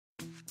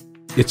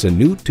It's a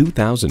new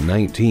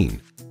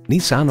 2019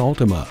 Nissan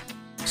Altima.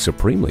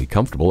 Supremely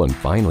comfortable and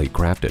finely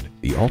crafted,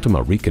 the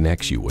Altima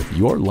reconnects you with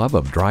your love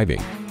of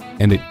driving.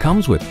 And it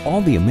comes with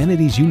all the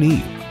amenities you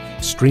need.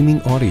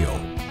 Streaming audio,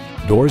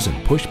 doors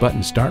and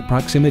push-button start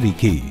proximity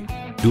key,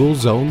 dual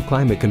zone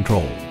climate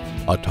control,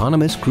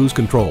 autonomous cruise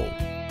control,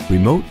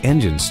 remote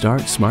engine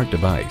start smart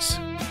device,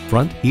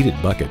 front heated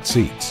bucket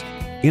seats,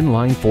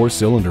 inline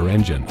 4-cylinder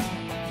engine,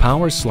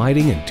 power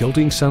sliding and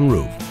tilting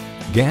sunroof,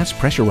 gas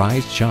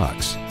pressurized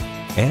shocks,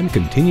 and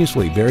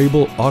continuously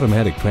variable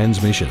automatic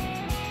transmission.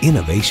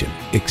 Innovation,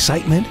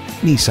 excitement,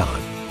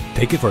 Nissan.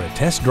 Take it for a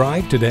test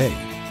drive today.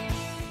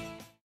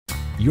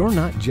 You're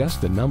not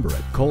just a number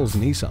at Cowles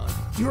Nissan.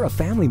 You're a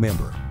family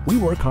member. We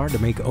work hard to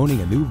make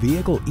owning a new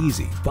vehicle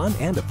easy, fun,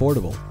 and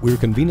affordable. We're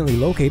conveniently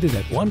located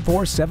at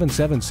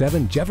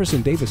 14777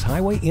 Jefferson Davis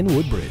Highway in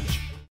Woodbridge.